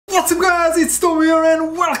What's up guys, it's Tom here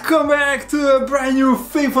and welcome back to a brand new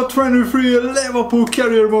FIFA 23 Liverpool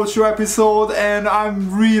Career Mode Show episode. And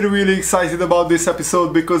I'm really excited about this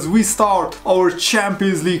episode because we start our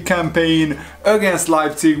Champions League campaign against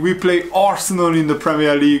Leipzig. We play Arsenal in the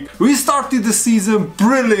Premier League. We started the season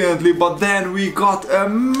brilliantly, but then we got a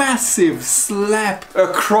massive slap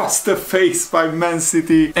across the face by Man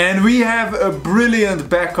City. And we have a brilliant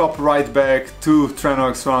backup right back to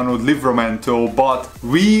Treno Livramento, but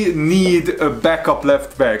we need a backup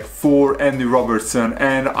left back for Andy Robertson,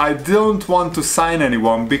 and I don't want to sign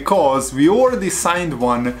anyone because we already signed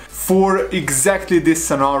one for exactly this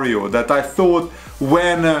scenario that I thought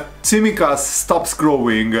when Tsimikas stops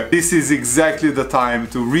growing, this is exactly the time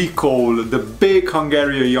to recall the big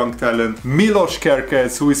Hungarian young talent Milos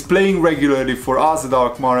Kerkez, who is playing regularly for AZ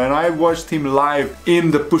Alkmaar, and I watched him live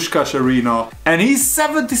in the Puskás Arena and he's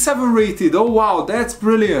 77 rated. Oh wow, that's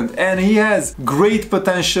brilliant, and he has great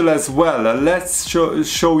potential as well. Let's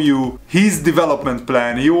show you his development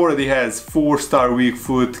plan. He already has 4-star weak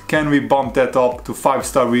foot. Can we bump that up to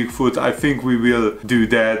 5-star weak foot? I think we will do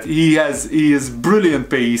that. He is brilliant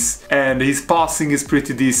pace and his passing is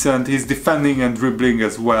pretty decent. He's defending and dribbling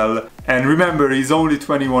as well. And remember, he's only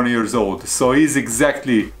 21 years old, so he's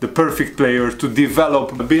exactly the perfect player to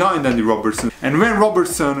develop behind Andy Robertson. And when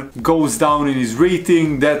Robertson goes down in his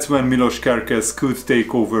rating, that's when Milos Kerkez could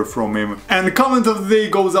take over from him. And the comment of the day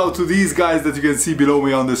goes out to these guys that you can see below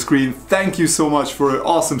me on the screen. Thank you so much for your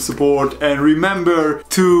awesome support, and remember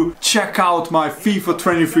to check out my FIFA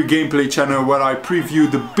 23 gameplay channel where I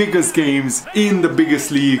preview the biggest games in the biggest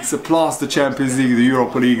leagues, plus the Champions League, the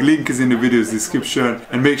Europa League. Link is in the video's description,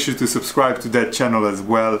 and make sure to subscribe to that channel as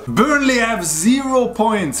well. Burnley have 0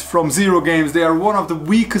 points from 0 games. They are one of the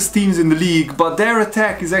weakest teams in the league, but their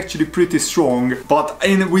attack is actually pretty strong. But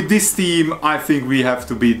with this team, I think we have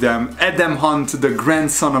to beat them. Adam Hunt, the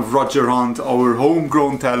grandson of Roger Hunt, our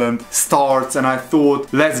homegrown talent, starts, and I thought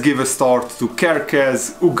let's give a start to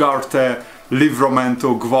Kerkez, Ugarte,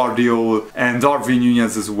 Livramento, Guardiol and Darwin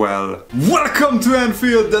Nunez as well. Welcome to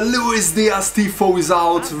Anfield, the Luis Diaz tifo is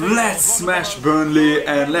out. Let's smash Burnley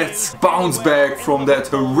and let's bounce back from that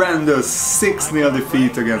horrendous 6-0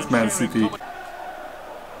 defeat against Man City.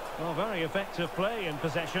 Well, very effective play in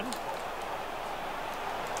possession.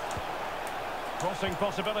 Crossing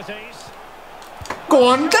possibilities. Go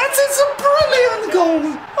on, that is a brilliant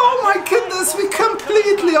goal! Oh my goodness, we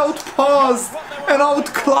completely outpassed and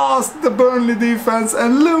outclassed the Burnley defense,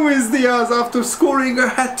 and Luis Diaz, after scoring a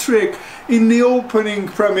hat-trick in the opening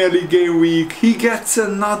Premier League game week, he gets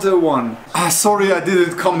another one. Sorry I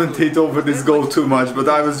didn't commentate over this goal too much, but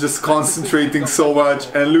I was just concentrating so much,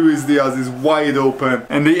 and Luis Diaz is wide open,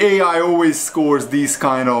 and the AI always scores these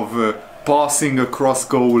kind of passing across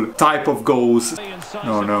goal type of goals.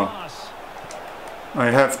 No. I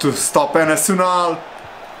have to stop Enes Ünal.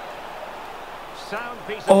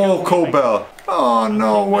 Oh, Kobel. Oh,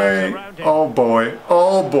 no way. Oh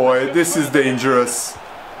boy, this is dangerous.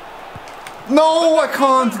 No, I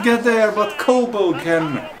can't get there, but Kobel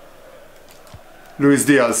can. Luis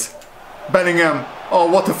Diaz. Bellingham. Oh,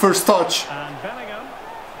 what a first touch.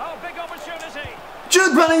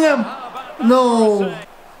 Jude Bellingham. No.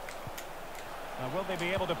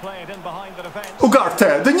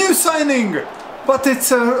 Ugarte, the new signing. But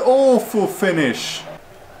it's an awful finish.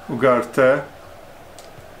 Ugarte.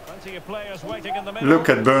 Look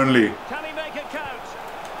at Burnley.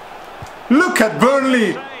 Look at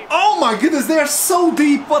Burnley. Oh my goodness, they are so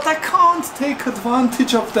deep, but I can't take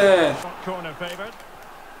advantage of that.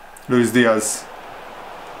 Luis Diaz.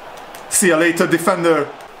 See you later, defender.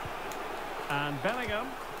 And Bellingham.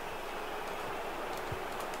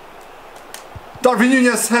 Darwin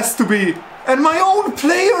Nunez has to be. And my own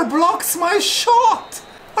player blocks my shot!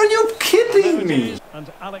 Are you kidding me?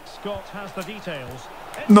 And Alex Scott has the details.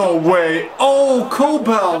 No way! Oh,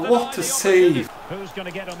 Kobel, what a save! Who's going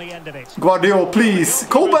to get on the end of it? Guardiola, please!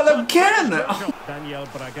 Kobel again! Daniel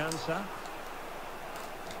Braganza.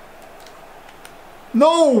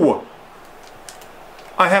 No!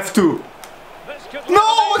 I have to. No,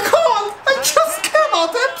 I can't! I just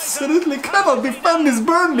cannot, absolutely cannot defend this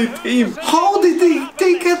Burnley team! How did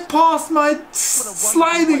they get past my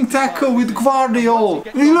sliding tackle with Guardiola?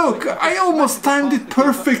 Look, I almost timed it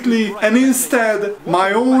perfectly, and instead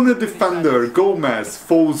my own defender, Gomez,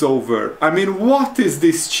 falls over. I mean, what is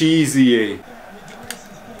this cheesy?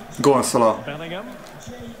 Go on, Salah. Bellingham.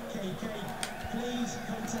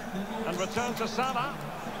 And return to Salah.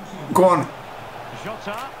 Go on.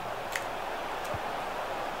 Jota.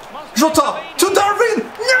 Jota to Darwin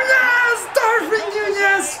Nunez! Darwin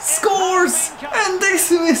Nunez scores! And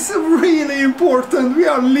this is really important. We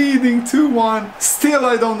are leading 2-1. Still,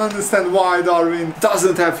 I don't understand why Darwin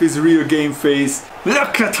doesn't have his real game face.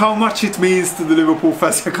 Look at how much it means to the Liverpool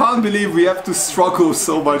fans. I can't believe we have to struggle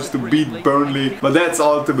so much to beat Burnley. But that's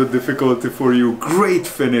ultimate difficulty for you. Great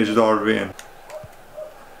finish, Darwin.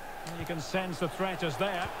 You can sense the threat is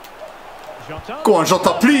there. Jota. Go on,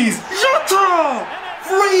 Jota, please! Jota!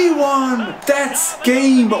 3-1! That's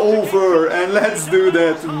game over! And let's do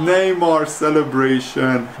that Neymar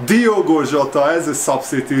celebration. Diogo Jota as a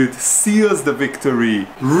substitute seals the victory.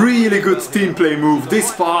 Really good team play move.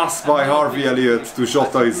 This pass by Harvey Elliott to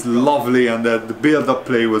Jota is lovely, and that the build-up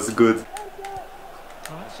play was good.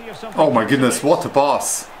 Oh my goodness, what a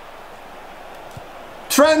pass!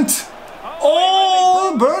 Trent!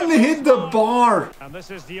 Oh, Burnley hit the bar.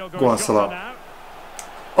 Go on, Salah.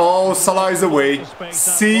 Oh, Salah is away.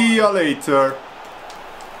 See you later.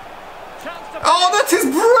 Oh, that is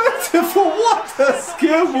beautiful! What a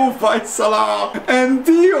skill move by Salah! And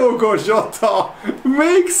Diogo Jota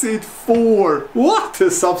makes it 4. What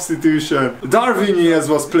a substitution! Darwin Nunez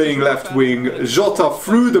was playing left wing, Jota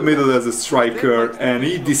through the middle as a striker, and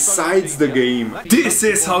he decides the game. This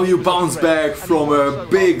is how you bounce back from a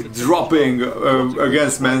big dropping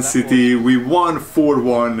against Man City. We won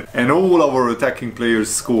 4-1 and all our attacking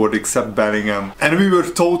players scored except Bellingham. And we were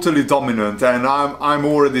totally dominant, and I'm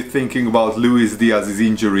already thinking about Luis Diaz's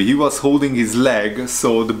injury. He was holding his leg,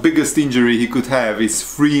 so the biggest injury he could have is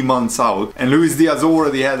 3 months out. And Luis Diaz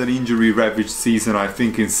already had an injury-ravaged season, I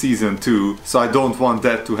think, in season 2. So I don't want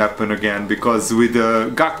that to happen again, because with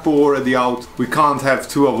Gakpo already out, we can't have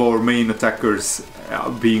 2 of our main attackers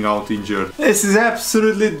being out injured. This is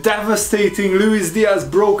absolutely devastating. Luis Diaz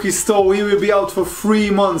broke his toe. He will be out for 3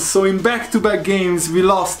 months. So in back-to-back games, we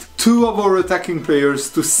lost 2 of our attacking players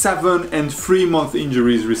to 7 and 3-month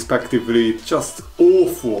injuries respectively. Just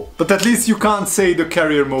awful. But at least you can't say the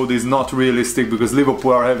career mode is not realistic, because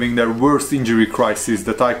Liverpool are having their worst injury crisis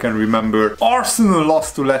that I can remember. Arsenal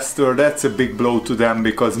lost to Leicester. That's a big blow to them,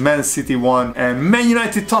 because Man City won, and Man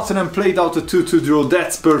United Tottenham played out a 2-2 draw.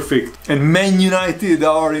 That's perfect. And Man United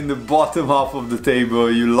are in the bottom half of the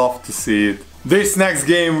table. You love to see it. This next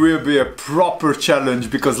game will be a proper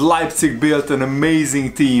challenge, because Leipzig built an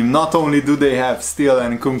amazing team. Not only do they have Steele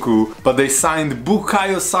and Kunku, but they signed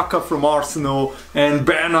Bukayo Saka from Arsenal and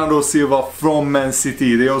Bernardo Silva from Man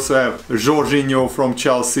City. They also have Jorginho from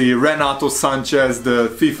Chelsea, Renato Sanchez,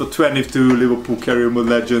 the FIFA 22 Liverpool career mode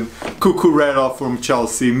legend, Cucurella from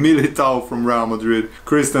Chelsea, Militao from Real Madrid,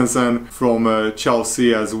 Christensen from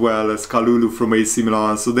Chelsea, as well as Kalulu from AC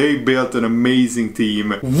Milan. So they built an amazing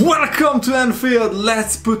team. Welcome to Anfield.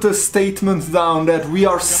 Let's put a statement down that we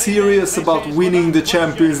are serious about winning the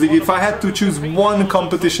Champions League. If I had to choose one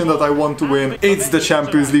competition that I want to win, it's the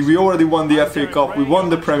Champions League. We already won the FA Cup, we won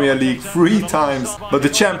the Premier League 3 times, but the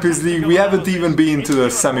Champions League, we haven't even been to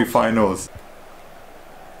the semi-finals.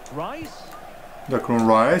 Declan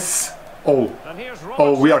Rice. Oh,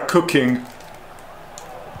 we are cooking.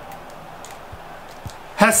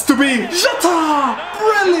 Has to be Jota!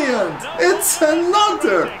 Brilliant! It's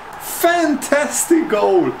another fantastic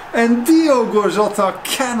goal, and Diogo Jota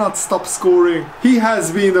cannot stop scoring. He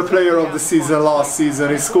has been the player of the season last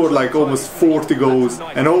season. He scored like almost 40 goals,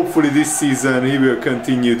 and hopefully this season he will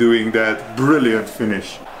continue doing that. Brilliant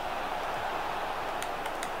finish.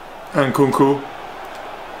 And Kunku.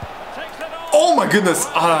 Oh my goodness,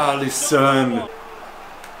 Alisson.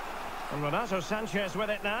 Renato Sanchez with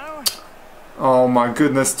it now. Oh my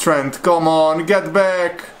goodness, Trent, come on, get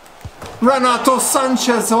back. Renato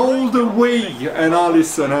Sanchez all the way, and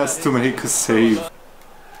Alisson has to make a save.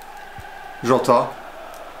 Jota.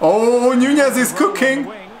 Oh, Nunez is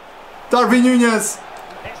cooking. Darwin Nunez.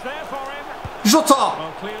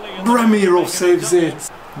 Jota. Ramiro saves it.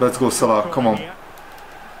 Let's go, Salah, come on.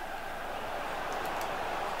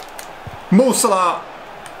 Mo Salah.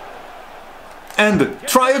 And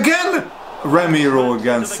try again. Ramiro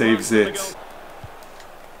again saves it.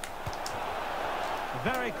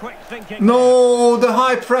 No, the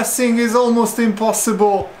high pressing is almost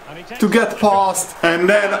impossible to get past. And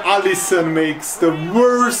then Alisson makes the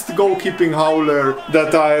worst goalkeeping howler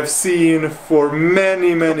that I have seen for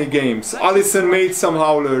many games. Alisson made some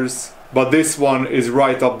howlers, but this one is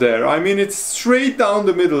right up there. I mean, it's straight down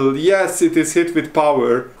the middle. Yes, it is hit with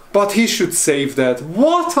power, but he should save that.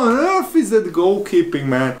 What on earth is that goalkeeping,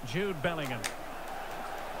 man? Jude Bellingham.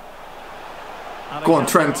 Go on,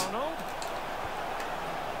 Trent.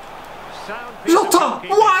 Jota,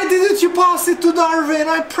 why didn't you pass it to Darwin?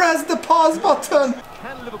 I pressed the pause button.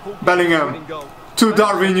 Bellingham to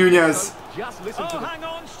Darwin Nunez.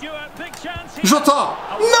 Jota!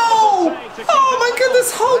 No! Oh my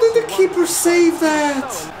goodness, how did the keeper save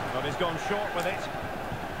that? But he's gone short with it.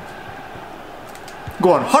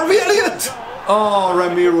 Go on, Harvey Elliott! Oh,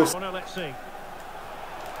 Ramiro. Let's see.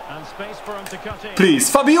 And space for him to cut in. Please,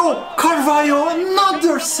 Fabio Carvalho,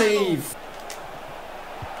 another save!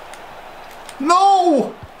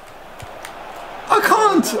 No! I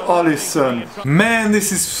can't! Alisson. Man,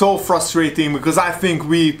 this is so frustrating because I think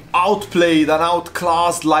we outplayed and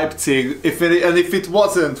outclassed Leipzig. If it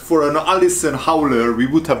wasn't for an Alisson howler, we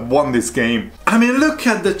would have won this game. I mean, look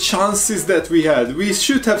at the chances that we had. We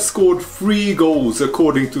should have scored 3 goals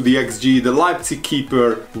according to the XG. The Leipzig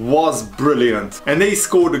keeper was brilliant. And they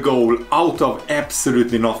scored a goal out of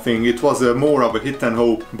absolutely nothing. It was more of a hit and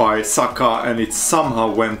hope by Saka and it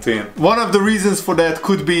somehow went in. One of the reasons for that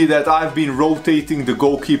could be that I've been rotating the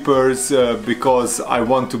goalkeepers because I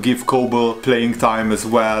want to give Koble playing time as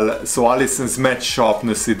well. So Alisson's match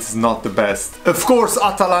sharpness is not the best. Of course,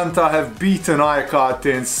 Atalanta have beaten AEK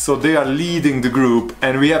Athens, so they are leading the group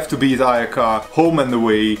and we have to beat AEK home and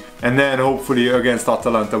away. And then hopefully against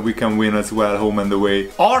Atalanta we can win as well, home and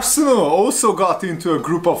away. Arsenal also got into a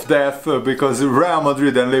group of death because Real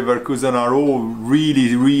Madrid and Leverkusen are all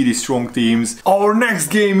really strong teams. Our next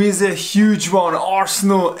game is a huge one.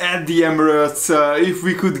 Arsenal at the Emirates. If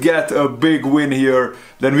we could get a big win here,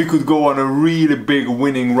 then we could go on a really big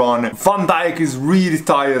winning run. Van Dijk is really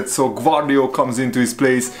tired, so Guardiola comes into his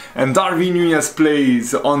place and Darwin Nunez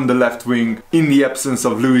plays on the left wing in the absence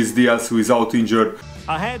of Luis Diaz, who is out injured.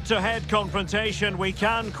 A head-to-head confrontation we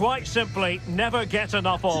can quite simply never get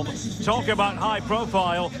enough of. Talk about high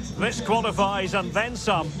profile, this qualifies and then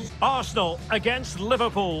some. Arsenal against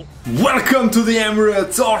Liverpool. Welcome to the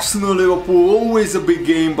Emirates, Arsenal-Liverpool, always a big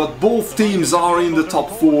game, but both teams are in the top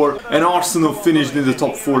 4 and Arsenal finished in the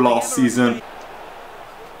top 4 last season.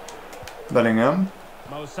 Bellingham.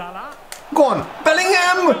 Mo Salah. Go on,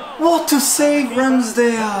 Bellingham! What a save,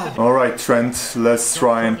 Ramsdale! Alright, Trent, let's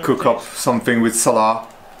try and cook up something with Salah.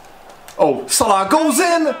 Oh, Salah goes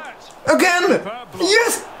in! Again!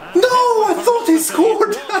 Yes! No, I thought he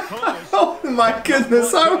scored! Oh my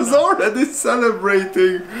goodness, I was already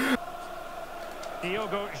celebrating!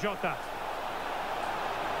 Diogo Jota.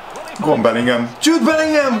 Go on, Bellingham. Jude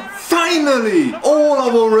Bellingham! Finally! All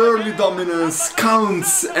of our early dominance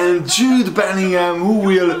counts and Jude Bellingham, who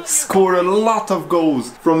will score a lot of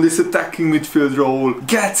goals from this attacking midfield role,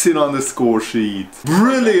 gets in on the score sheet.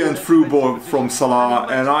 Brilliant through ball from Salah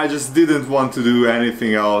and I just didn't want to do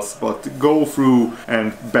anything else but go through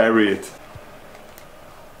and bury it.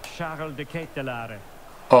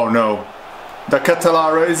 Oh no. The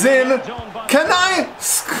Catalara is in. Can I?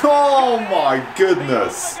 Oh my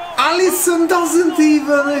goodness. Alisson doesn't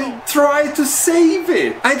even try to save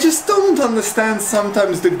it. I just don't understand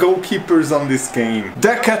sometimes the goalkeepers on this game.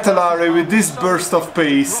 De Catalara with this burst of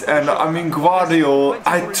pace and I mean Guardiola,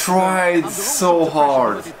 I tried so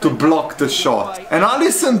hard to block the shot. And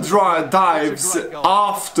Alisson dives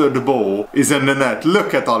after the ball is in the net.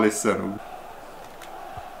 Look at Alisson.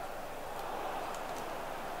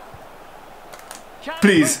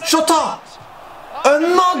 Please, Jota!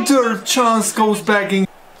 Another chance goes begging.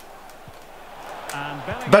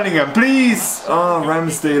 Bellingham, please! Ah,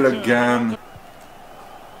 Ramsdale again.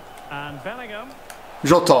 And Bellingham.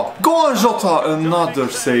 Jota, go on Jota! Another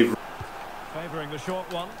save. Favouring the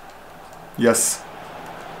short one. Yes.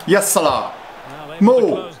 Yes, Salah.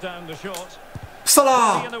 Mo.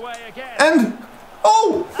 Salah. And...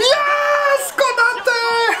 Oh! Yes!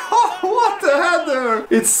 Konate! Oh, what a header!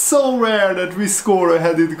 It's so rare that we score a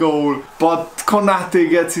headed goal, but Konate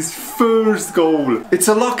gets his first goal. It's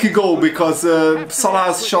a lucky goal because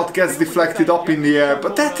Salah's shot gets deflected up in the air,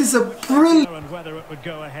 but that is a brilliant... And whether it would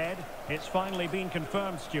go ahead, it's finally been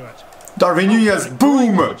confirmed, Stuart. Darwin Nunez,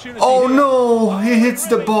 boom! Oh no, he hits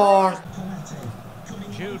the bar.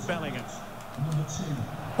 Jude Bellingham.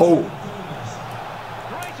 Oh.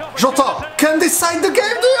 Jota can decide the game.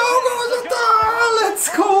 Diogo Jota!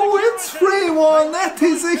 Let's go! It's 3-1. That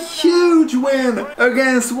is a huge win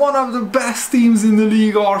against one of the best teams in the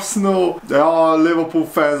league, Arsenal. Oh, Liverpool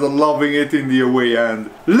fans are loving it in the away end.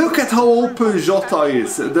 Look at how open Jota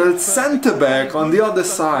is. The centre back on the other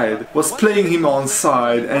side was playing him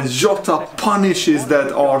onside, and Jota punishes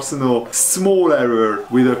that Arsenal small error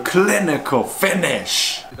with a clinical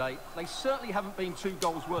finish. They certainly haven't been 2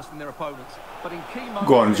 goals worse than their opponents, but in key moments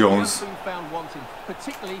go on, Jones. they have been found wanting,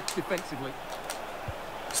 particularly defensively.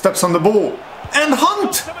 Steps on the ball. And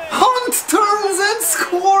Hunt! Hunt turns and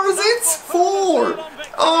scores! It's 4!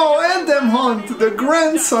 Oh, Adam Hunt, the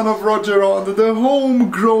grandson of Roger Hunt, the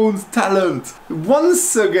homegrown talent,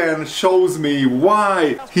 once again shows me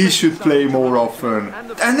why he should play more often.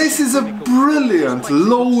 And this is a brilliant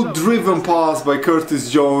low-driven pass by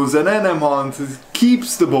Curtis Jones, and Adam Hunt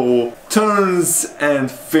keeps the ball, turns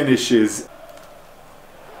and finishes.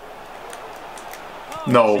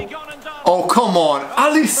 No. Oh, come on,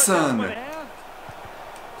 Alisson!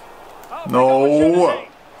 No!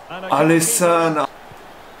 Alisson!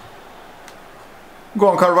 Go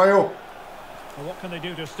on, Carvalho! What can they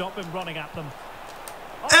do to stop him running at them?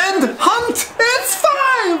 And Hunt! It's 5!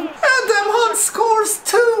 Adam Hunt scores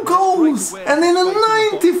 2 goals! And in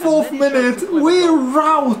the 94th minute, we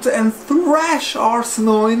rout and thrash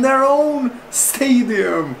Arsenal in their own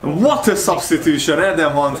stadium. What a substitution!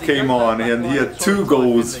 Adam Hunt came on and he had 2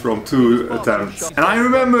 goals from 2 attempts. And I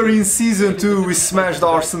remember in season 2 we smashed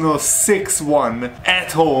Arsenal 6-1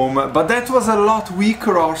 at home, but that was a lot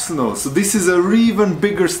weaker Arsenal. So this is an even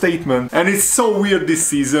bigger statement. And it's so weird this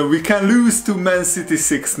season. We can lose to Man City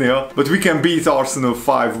 6-0, but we can beat Arsenal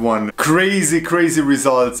 5-1. Crazy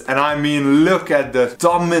results. And I mean, look at the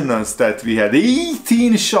dominance that we had.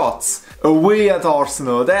 18 shots away at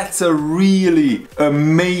Arsenal. That's a really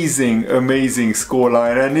amazing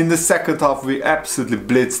scoreline. And in the second half we absolutely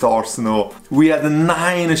blitzed Arsenal. We had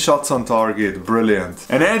 9 shots on target. Brilliant.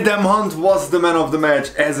 And Adam Hunt was the man of the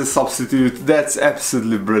match as a substitute. That's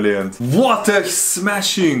absolutely brilliant. What a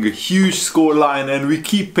smashing huge scoreline, and we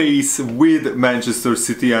keep pace with Manchester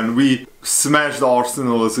City and we smashed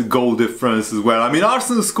Arsenal's goal difference as well. I mean,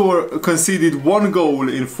 Arsenal conceded 1 goal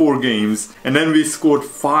in 4 games and then we scored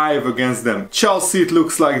 5 against them. Chelsea, it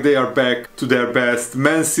looks like they are back to their best.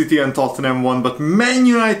 Man City and Tottenham won, but Man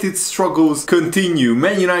United's struggles continue.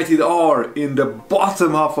 Man United are in the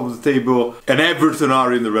bottom half of the table and Everton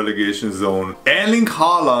are in the relegation zone. Erling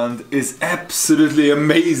Haaland is absolutely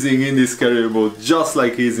amazing in this career mode, just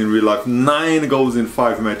like he is in real life. 9 goals in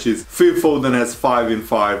 5 matches. Phil Foden has 5 in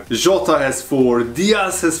 5. Jota has 4,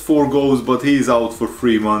 Diaz has 4 goals, but he's out for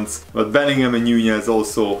 3 months. But Bellingham and Nunez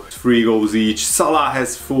also 3 goals each. Salah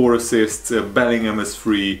has 4 assists, Bellingham has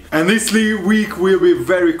 3. And this week will be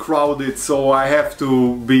very crowded, so I have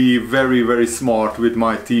to be very smart with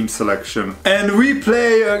my team selection. And we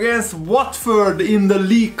play against Watford in the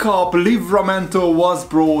League Cup. Livramento was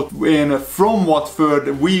brought in from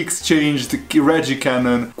Watford. We exchanged Reggie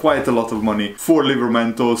Cannon, quite a lot of money, for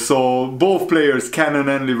Livramento. So both players, Cannon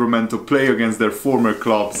and Livramento, play against their former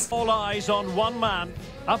clubs. All eyes on one man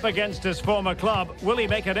up against his former club. Will he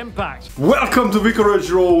make an impact? Welcome to Vicarage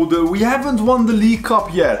Road. We haven't won the League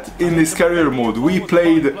Cup yet in this career mode. We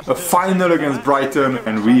played a final against Brighton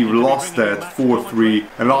and we lost that 4-3.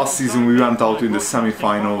 And last season we went out in the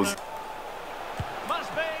semi-finals.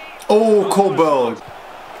 Oh, Kobel!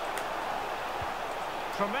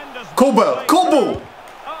 Kobo!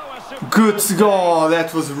 Good goal!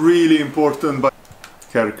 That was really important. But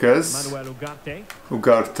Kerkez.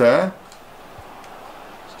 Ugarte.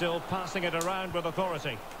 Still passing it around with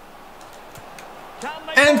authority.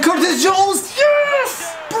 And Curtis Jones!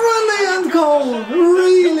 Yes! Brilliant goal!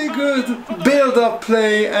 Really good build-up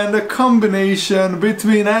play and a combination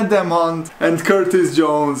between Adam Hunt and Curtis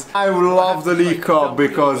Jones. I love the League Cup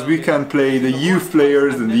because we can play the youth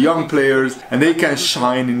players and the young players and they can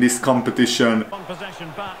shine in this competition. One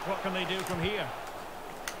possession back. What can they do from here?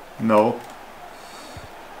 No.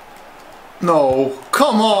 No,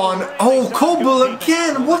 come on! Oh, Kobel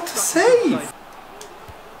again! What a save!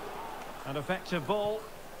 An effective ball.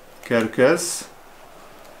 Kerkez.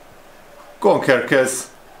 Go on, Kerkez.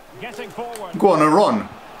 Getting forward. Go on a run.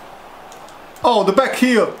 Oh, the back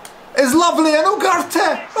heel is lovely, and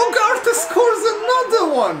Ugarte! Ugarte scores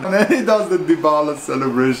another one! And then he does the Dybala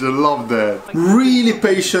celebration, love that. Really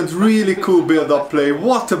patient, really cool build-up play.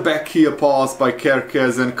 What a back heel pass by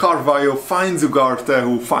Kerkez, and Carvalho finds Ugarte,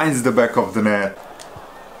 who finds the back of the net.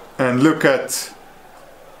 And look at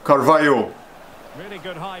Carvalho. Really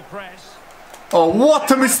good high press. Oh, what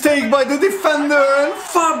a mistake by the defender, and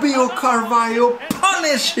Fabio Carvalho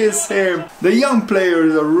punishes him. The young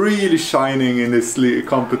players are really shining in this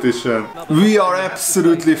competition. We are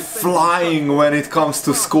absolutely flying when it comes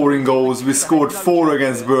to scoring goals. We scored 4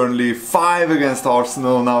 against Burnley, 5 against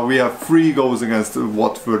Arsenal. Now we have 3 goals against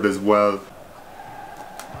Watford as well.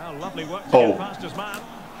 Well, lovely work to get past his man.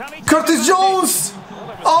 Curtis Jones!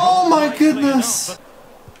 Oh my goodness!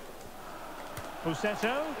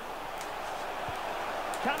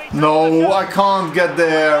 No, I can't get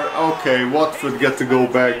there. Okay, Watford get to go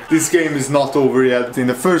back. This game is not over yet. In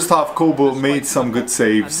the first half, Kobel made some good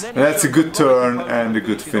saves. And that's a good turn and a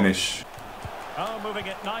good finish. Oh, moving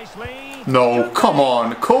it nicely. No, come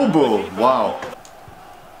on, Kobel. Wow.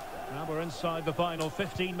 inside the final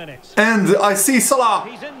 15 minutes. And I see Salah.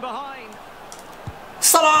 He's in behind.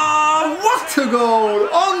 Salah! What a goal!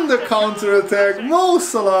 On the counter-attack, Mo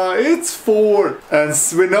Salah, it's 4. And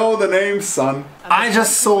we know the name, son. I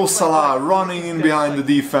just saw Salah running in behind the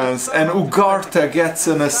defense and Ugarte gets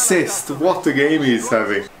an assist. What a game he's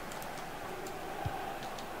having.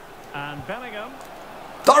 And Bellingham.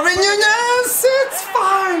 Darwin Nunez! It's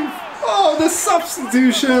 5! Oh, the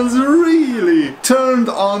substitutions really turned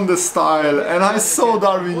on the style. And I saw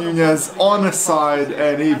Darwin Nunez on a side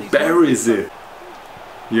and he buries it.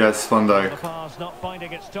 Yes, Van Dijk.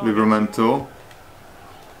 Livramento.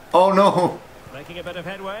 Oh no! Making a bit of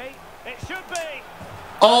headway. It should be.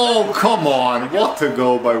 Oh, come on! What a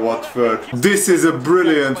goal by Watford. This is a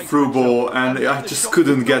brilliant through ball and I just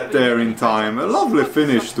couldn't get there in time. A lovely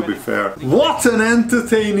finish, to be fair. What an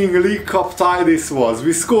entertaining League Cup tie this was.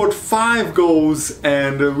 We scored 5 goals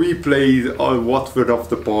and we played Watford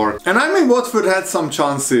off the park. And I mean, Watford had some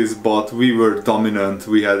chances, but we were dominant.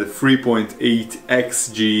 We had a 3.8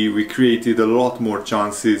 XG. We created a lot more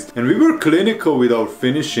chances and we were clinical with our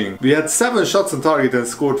finishing. We had 7 shots on target and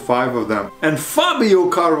scored 5 of them. And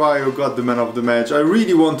Fabio Carvalho got the man of the match. I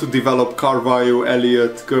really want to develop Carvalho,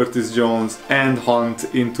 Elliott, Curtis Jones and Hunt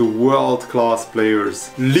into world-class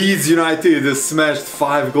players. Leeds United smashed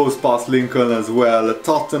 5 goals past Lincoln as well.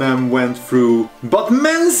 Tottenham went through. But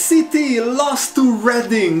Man City lost to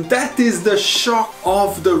Reading. That is the shock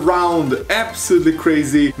of the round. Absolutely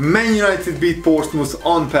crazy. Man United beat Portsmouth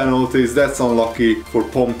on penalties. That's unlucky for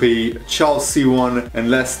Pompey. Chelsea won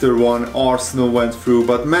and Leicester won. Arsenal went through.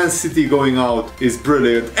 But Man City going out is brilliant.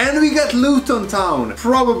 And we get Luton Town,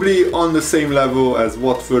 probably on the same level as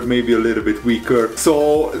Watford, maybe a little bit weaker.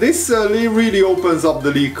 So this really opens up the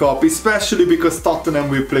League Cup, especially because Tottenham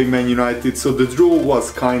will play Man United, so the draw was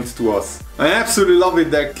kind to us. I absolutely love it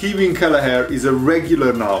that Kevin Kelleher is a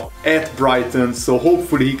regular now at Brighton, so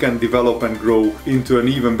hopefully he can develop and grow into an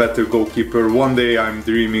even better goalkeeper. One day I'm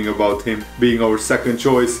dreaming about him being our second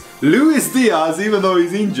choice. Luis Diaz, even though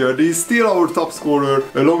he's injured, he's still our top scorer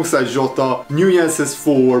alongside Jota. Nunez has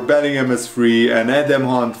 4, Bellingham has 3 and Adam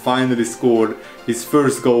Hunt finally scored his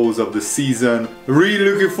first goals of the season.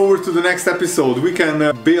 Really looking forward to the next episode. We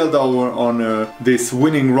can build on this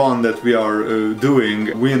winning run that we are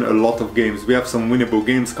doing, win a lot of games. We have some winnable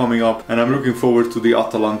games coming up and I'm looking forward to the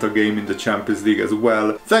Atalanta game in the Champions League as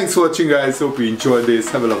well. Thanks for watching guys, hope you enjoyed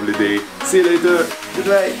this, have a lovely day. See you later,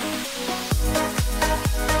 goodbye.